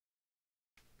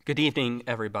Good evening,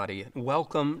 everybody.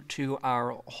 Welcome to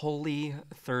our Holy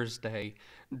Thursday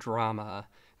drama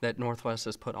that Northwest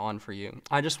has put on for you.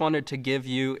 I just wanted to give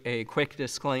you a quick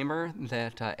disclaimer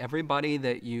that everybody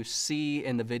that you see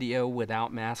in the video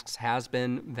without masks has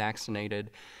been vaccinated,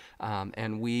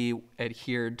 and we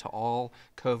adhered to all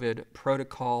COVID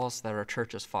protocols that our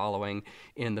church is following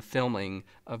in the filming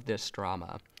of this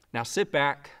drama. Now sit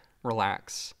back,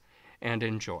 relax, and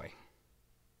enjoy.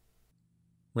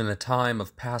 When the time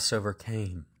of Passover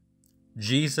came,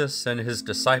 Jesus and his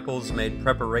disciples made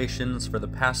preparations for the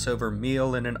Passover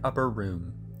meal in an upper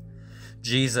room.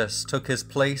 Jesus took his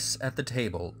place at the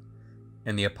table,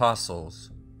 and the apostles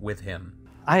with him.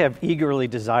 I have eagerly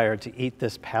desired to eat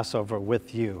this Passover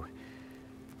with you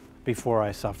before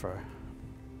I suffer.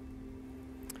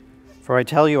 For I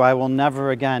tell you, I will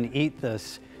never again eat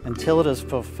this until it is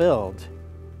fulfilled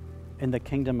in the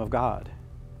kingdom of God.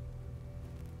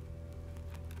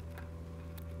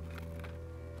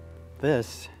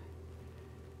 This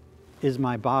is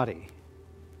my body,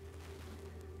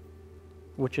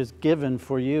 which is given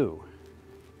for you.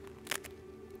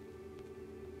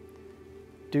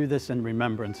 Do this in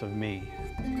remembrance of me.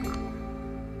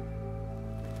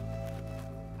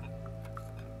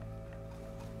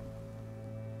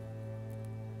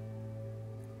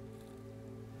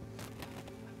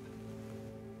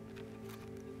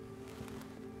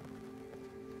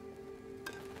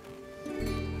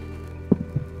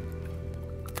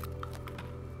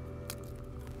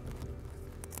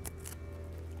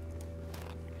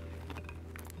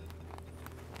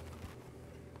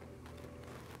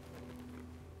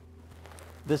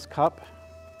 This cup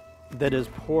that is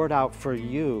poured out for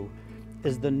you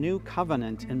is the new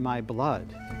covenant in my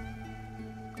blood.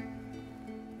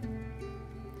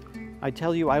 I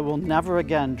tell you, I will never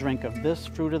again drink of this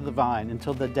fruit of the vine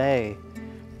until the day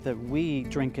that we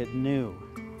drink it new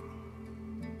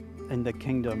in the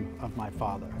kingdom of my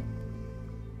Father.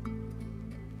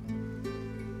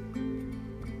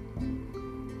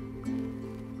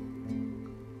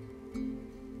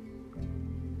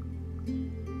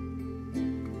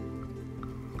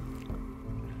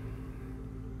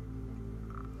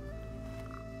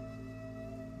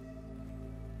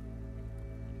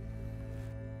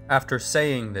 After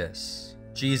saying this,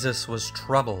 Jesus was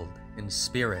troubled in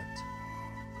spirit.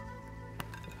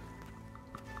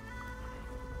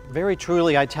 Very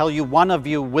truly, I tell you, one of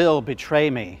you will betray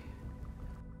me.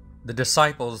 The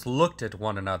disciples looked at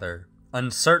one another,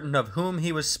 uncertain of whom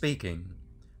he was speaking.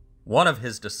 One of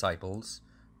his disciples,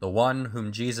 the one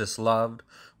whom Jesus loved,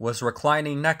 was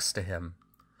reclining next to him.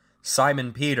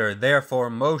 Simon Peter therefore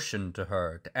motioned to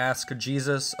her to ask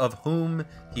Jesus of whom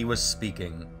he was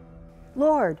speaking.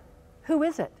 Lord, who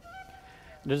is it?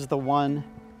 It is the one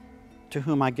to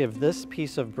whom I give this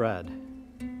piece of bread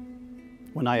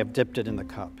when I have dipped it in the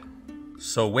cup.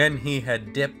 So when he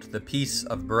had dipped the piece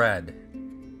of bread,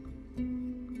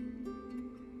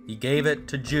 he gave it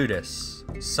to Judas,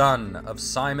 son of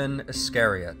Simon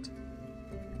Iscariot.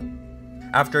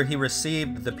 After he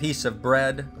received the piece of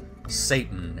bread,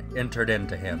 Satan entered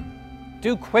into him.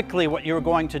 Do quickly what you are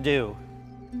going to do.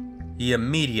 He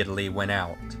immediately went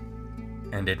out,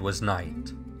 and it was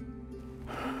night.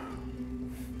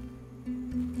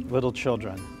 Little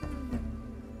children,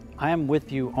 I am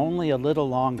with you only a little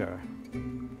longer.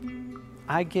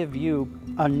 I give you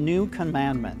a new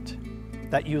commandment,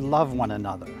 that you love one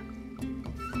another.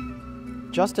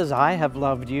 Just as I have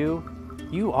loved you,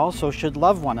 you also should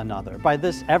love one another. By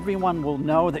this, everyone will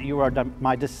know that you are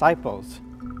my disciples,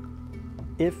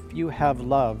 if you have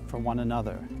love for one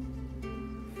another.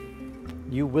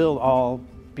 You will all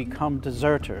become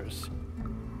deserters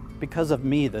because of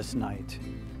me this night.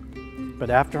 But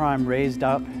after I'm raised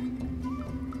up,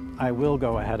 I will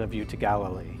go ahead of you to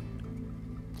Galilee.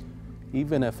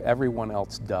 Even if everyone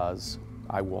else does,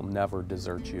 I will never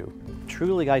desert you.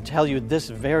 Truly, I tell you, this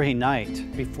very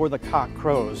night, before the cock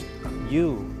crows,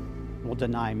 you will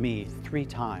deny me 3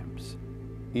 times.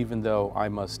 Even though I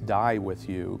must die with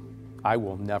you, I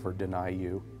will never deny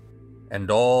you. And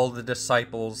all the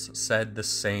disciples said the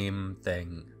same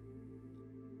thing.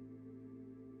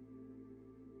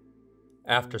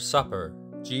 After supper,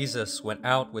 Jesus went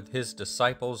out with his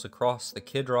disciples across the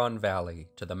Kidron Valley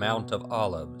to the Mount of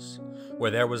Olives,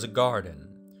 where there was a garden,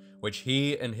 which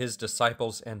he and his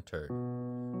disciples entered.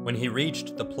 When he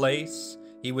reached the place,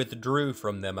 he withdrew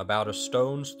from them about a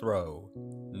stone's throw,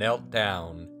 knelt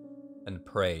down, and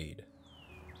prayed.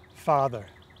 Father,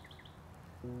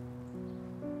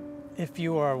 if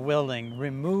you are willing,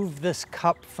 remove this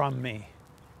cup from me.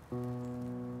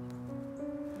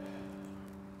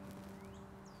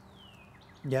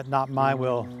 Yet not my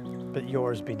will, but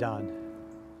yours be done.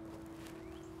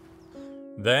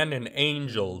 Then an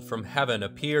angel from heaven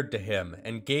appeared to him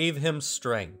and gave him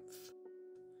strength.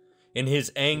 In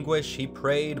his anguish he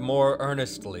prayed more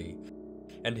earnestly,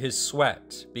 and his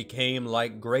sweat became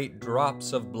like great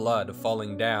drops of blood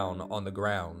falling down on the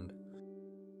ground.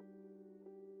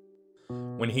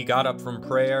 When he got up from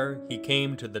prayer, he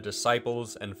came to the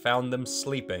disciples and found them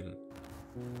sleeping.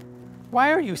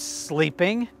 Why are you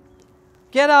sleeping?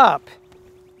 Get up!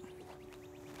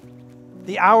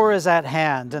 The hour is at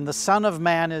hand, and the Son of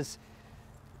Man is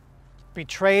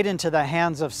betrayed into the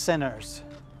hands of sinners.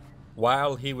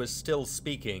 While he was still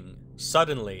speaking,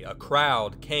 suddenly a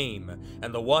crowd came,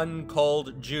 and the one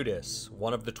called Judas,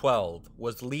 one of the 12,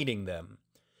 was leading them.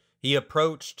 He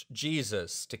approached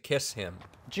Jesus to kiss him.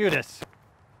 Judas,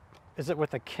 is it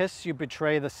with a kiss you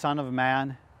betray the Son of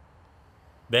Man?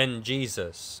 Then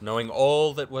Jesus, knowing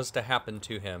all that was to happen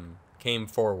to him, came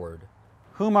forward.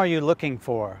 Whom are you looking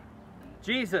for?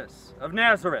 Jesus of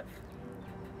Nazareth.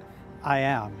 I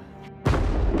am.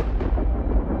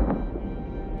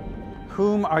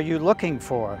 Whom are you looking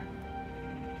for?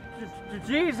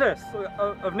 Jesus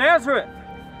of Nazareth.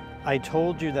 I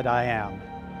told you that I am.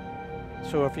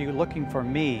 So if you're looking for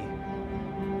me,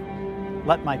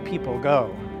 let my people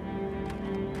go.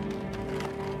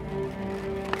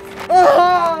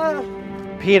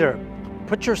 Peter,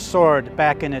 put your sword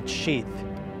back in its sheath.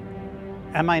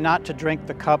 Am I not to drink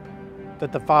the cup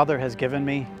that the Father has given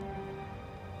me?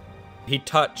 He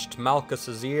touched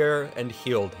Malchus's ear and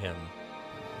healed him.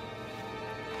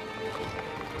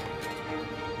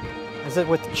 Is it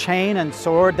with chain and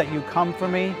sword that you come for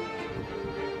me?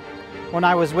 When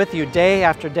I was with you day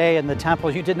after day in the temple,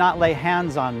 you did not lay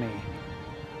hands on me.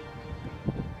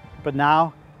 But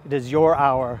now it is your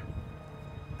hour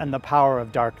and the power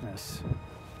of darkness.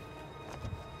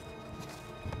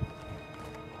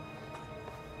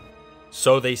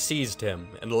 So they seized him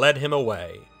and led him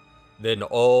away. Then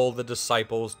all the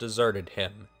disciples deserted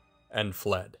him and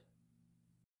fled.